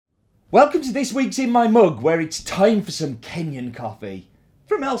Welcome to this week's In My Mug, where it's time for some Kenyan coffee.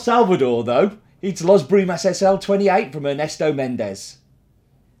 From El Salvador, though, it's Los Brumas SL28 from Ernesto Mendez.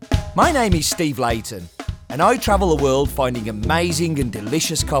 My name is Steve Layton, and I travel the world finding amazing and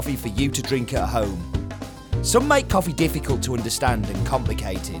delicious coffee for you to drink at home. Some make coffee difficult to understand and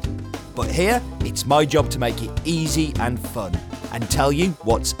complicated, but here it's my job to make it easy and fun, and tell you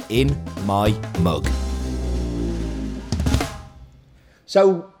what's in my mug.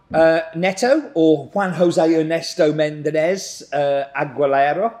 So, Neto, or Juan Jose Ernesto Mendez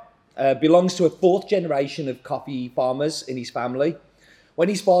Aguilera, belongs to a fourth generation of coffee farmers in his family. When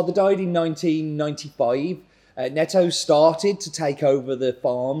his father died in 1995, Neto started to take over the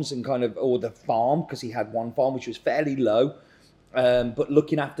farms or the farm, because he had one farm which was fairly low, but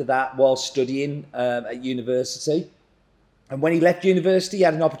looking after that while studying at university. And when he left university, he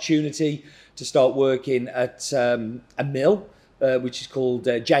had an opportunity to start working at a mill, which is called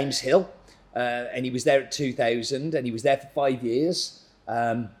James Hill, and he was there at 2000, and he was there for 5 years,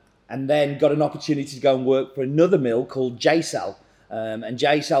 and then got an opportunity to go and work for another mill called JSL, and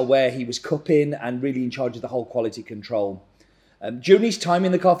JSL, where he was cupping and really in charge of the whole quality control. During his time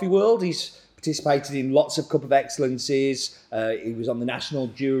in the coffee world, he's participated in lots of Cup of Excellencies. He was on the national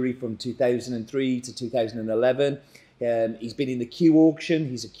jury from 2003 to 2011. He's been in the Q auction.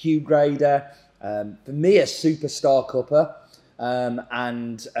 He's a Q grader. For me, a superstar cupper.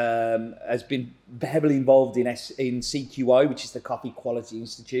 And has been heavily involved in CQI, which is the Coffee Quality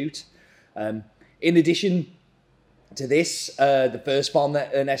Institute. In addition to this, the first farm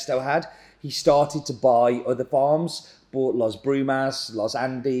that Ernesto had, he started to buy other farms, bought Los Brumas, Los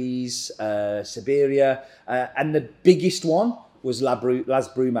Andes, Siberia, and the biggest one was Las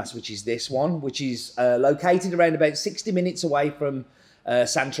Brumas, which is this one, which is located around about 60 minutes away from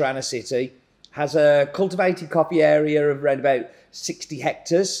Santa Ana City. Has a cultivated coffee area of around about 60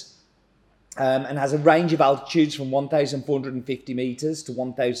 hectares, and has a range of altitudes from 1,450 metres to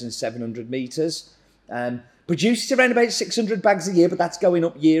 1,700 metres. Produces around about 600 bags a year, but that's going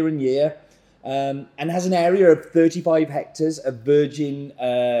up year on year. And has an area of 35 hectares of virgin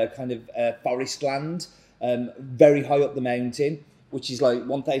forest land, very high up the mountain, which is like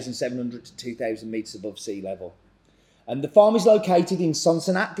 1,700 to 2,000 metres above sea level. And the farm is located in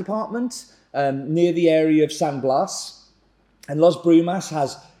Sonsonate department, near the area of San Blas. And Los Brumas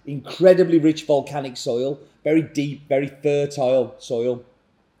has incredibly rich volcanic soil, very deep, very fertile soil,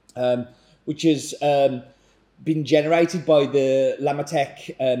 which has been generated by the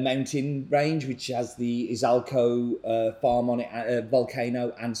Lamatec mountain range, which has the Izalco farm on it,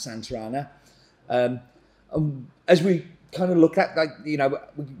 volcano, and Santa Ana. As we kind of look at,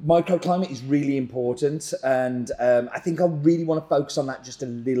 microclimate is really important, and I think I really want to focus on that just a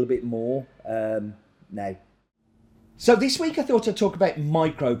little bit more now. So this week I thought I'd talk about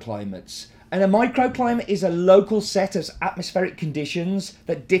microclimates. And a microclimate is a local set of atmospheric conditions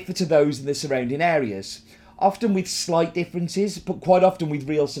that differ to those in the surrounding areas, often with slight differences, but quite often with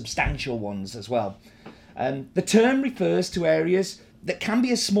real substantial ones as well. The term refers to areas that can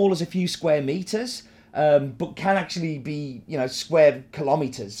be as small as a few square metres, but can actually be, square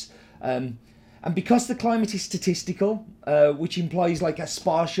kilometres. And because the climate is statistical, which implies like a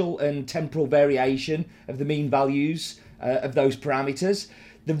spatial and temporal variation of the mean values of those parameters,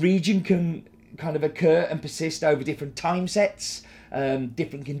 the region can kind of occur and persist over different time sets,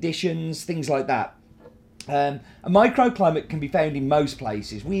 different conditions, things like that. A microclimate can be found in most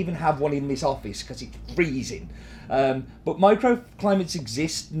places. We even have one in this office because it's freezing. But microclimates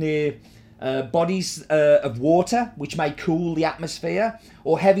exist near bodies of water which may cool the atmosphere,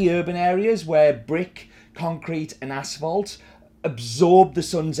 or heavy urban areas where brick, concrete and asphalt absorb the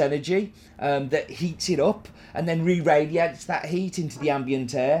sun's energy that heats it up and then re-radiates that heat into the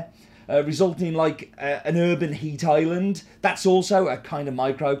ambient air, resulting in like an urban heat island. That's also a kind of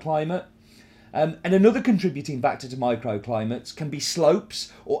microclimate. And another contributing factor to microclimates can be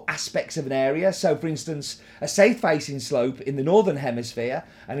slopes or aspects of an area. So, for instance, a south-facing slope in the northern hemisphere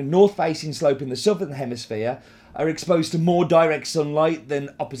and a north-facing slope in the southern hemisphere are exposed to more direct sunlight than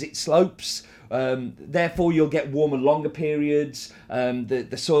opposite slopes. Therefore, you'll get warmer, longer periods.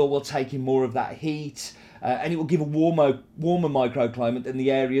 The soil will take in more of that heat, and it will give a warmer microclimate than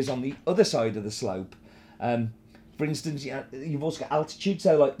the areas on the other side of the slope. For instance, you've also got altitude,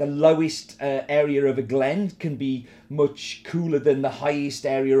 so like the lowest area of a glen can be much cooler than the highest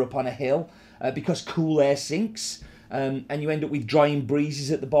area up on a hill, because cool air sinks, and you end up with drying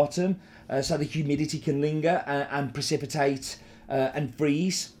breezes at the bottom, so the humidity can linger and precipitate and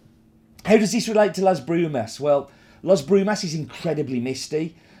freeze. How does this relate to Las Brumas? Well, Las Brumas is incredibly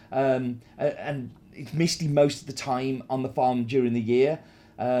misty, and it's misty most of the time on the farm during the year.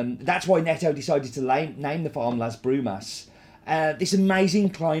 That's why Netto decided to name the farm Las Brumas. This amazing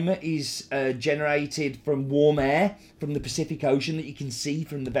climate is generated from warm air from the Pacific Ocean that you can see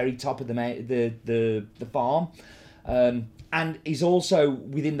from the very top of the farm, and is also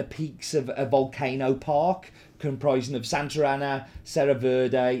within the peaks of a volcano park comprising of Santa Ana, Cerro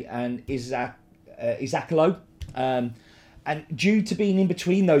Verde, and Izzacalo. And due to being in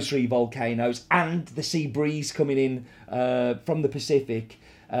between those three volcanoes and the sea breeze coming in from the Pacific,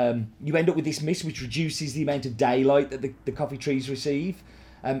 you end up with this mist which reduces the amount of daylight that the coffee trees receive.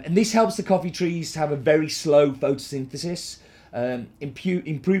 And this helps the coffee trees to have a very slow photosynthesis,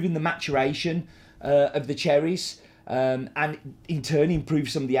 improving the maturation of the cherries, and in turn improve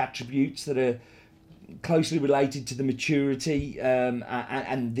some of the attributes that are closely related to the maturity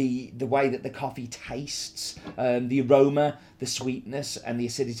and the way that the coffee tastes, the aroma, the sweetness and the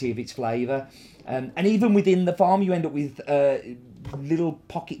acidity of its flavour. And even within the farm you end up with little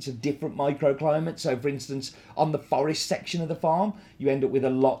pockets of different microclimates. So for instance, on the forest section of the farm you end up with a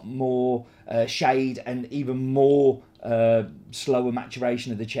lot more shade and even more slower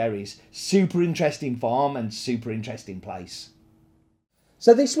maturation of the cherries. Super interesting farm and super interesting place.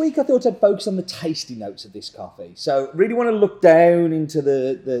 So this week I thought I'd focus on the tasty notes of this coffee. So really want to look down into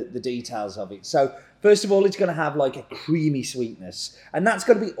the details of it. So first of all, it's going to have like a creamy sweetness. And that's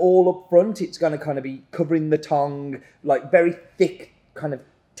going to be all up front. It's going to kind of be covering the tongue, like very thick kind of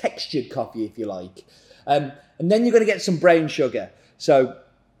textured coffee, if you like. And then you're going to get some brown sugar. So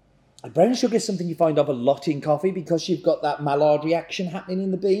brown sugar is something you find of a lot in coffee because you've got that Maillard reaction happening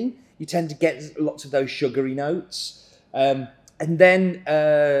in the bean. You tend to get lots of those sugary notes. And then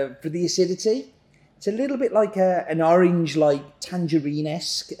for the acidity, it's a little bit like an orange, like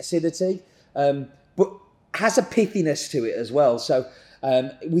tangerine-esque acidity, but has a pithiness to it as well. So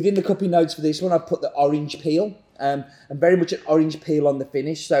within the cupping notes for this one, I've put the orange peel, and very much an orange peel on the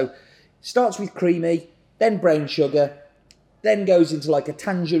finish. So starts with creamy, then brown sugar, then goes into like a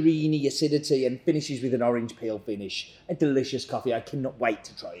tangerine-y acidity and finishes with an orange peel finish. A delicious coffee. I cannot wait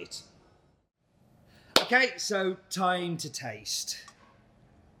to try it. Okay, so time to taste.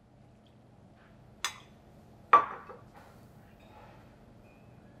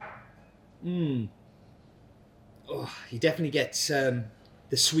 Oh, you definitely get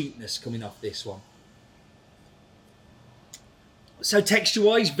the sweetness coming off this one. So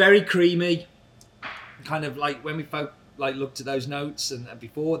texture-wise, very creamy. Kind of like when we looked at those notes and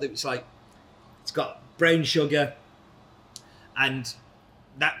before, that was like it's got brown sugar, and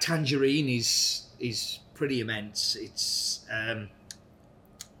that tangerine is pretty immense. It's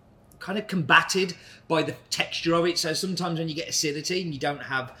kind of combated by the texture of it. So sometimes when you get acidity and you don't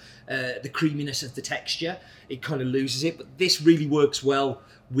have the creaminess of the texture, it kind of loses it. But this really works well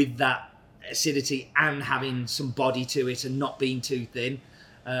with that acidity and having some body to it and not being too thin.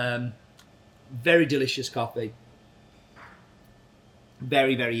 Very delicious coffee.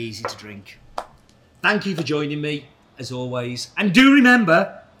 Very, very easy to drink. Thank you for joining me, as always. And do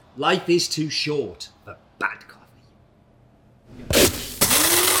remember, life is too short for bad coffee.